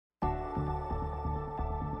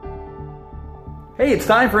Hey, it's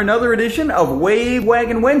time for another edition of Wave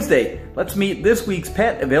Waggin Wednesday. Let's meet this week's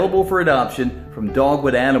pet available for adoption from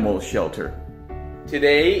Dogwood Animal Shelter.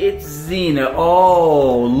 Today it's Zena.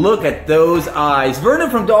 Oh, look at those eyes.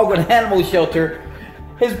 Vernon from Dogwood Animal Shelter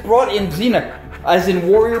has brought in Zena, as in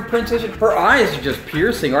warrior princess. Her eyes are just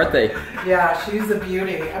piercing, aren't they? Yeah, she's a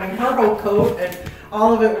beauty. I mean, her whole coat and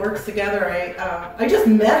all of it works together. I just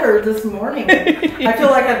met her this morning. I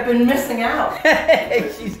feel like I've been missing out.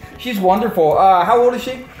 she's wonderful. How old is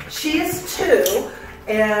she? She's 2,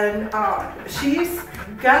 and she's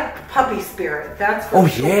got puppy spirit. That's for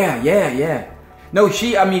sure. Yeah. No,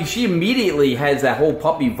 she immediately has that whole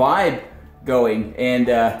puppy vibe going, and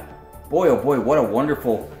boy, oh boy, what a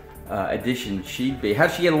wonderful addition she'd be.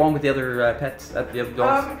 How'd she get along with the other pets, the other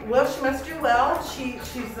dogs? Well, she must do well. She's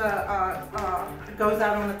goes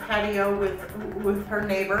out on the patio with her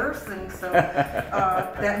neighbors, and so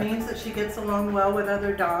that means that she gets along well with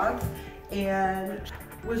other dogs. And it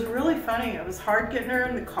was really funny. It was hard getting her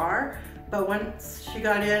in the car, but once she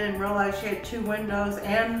got in and realized she had 2 windows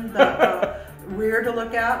and the rear to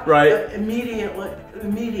look out, right?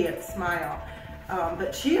 Immediate smile.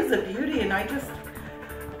 But she is a beauty, and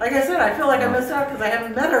like I said, I feel like I missed out because I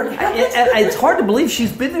haven't met her yet. It's hard to believe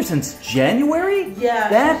she's been there since January.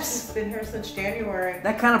 Yeah, she's been here since January.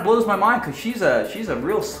 That kind of blows my mind because she's a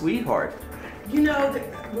real sweetheart. You know,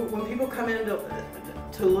 when people come in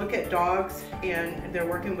to look at dogs and they're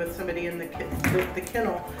working with somebody in the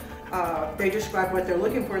kennel, they describe what they're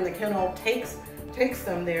looking for in the kennel, takes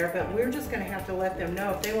them there. But we're just going to have to let them know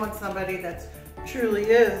if they want somebody that's truly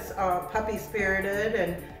is puppy spirited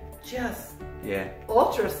and just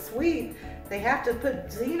ultra sweet, they have to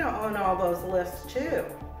put Zena on all those lists too.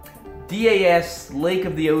 DAS Lake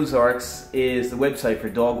of the Ozarks is the website for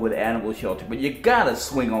Dogwood Animal Shelter, but you gotta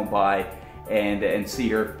swing on by and see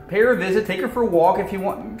her. Pay her a visit, take her for a walk if you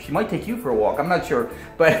want. She might take you for a walk, I'm not sure.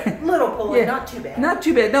 But little pulling, not too bad. Not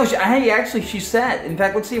too bad. No, hey, actually she sat. In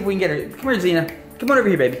fact, let's see if we can get her. Come here, Zena. Come on over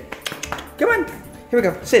here, baby. Come on. Here we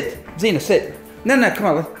go. Sit. Zena, sit. No,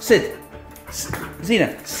 come on. Sit.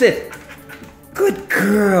 Zena, sit. Good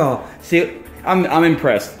girl. See, I'm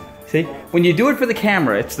impressed. See, when you do it for the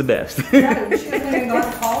camera, it's the best. Yeah, she hasn't even gone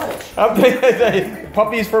to college.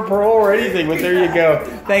 Puppies for parole or anything, but there you go.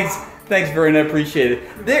 Thanks, Vernon. I appreciate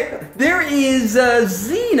it. There is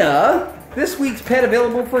Zena, this week's pet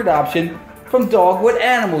available for adoption from Dogwood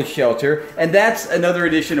Animal Shelter, and that's another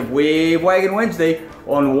edition of Wave Waggin Wednesday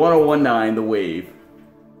on 101.9 The Wave.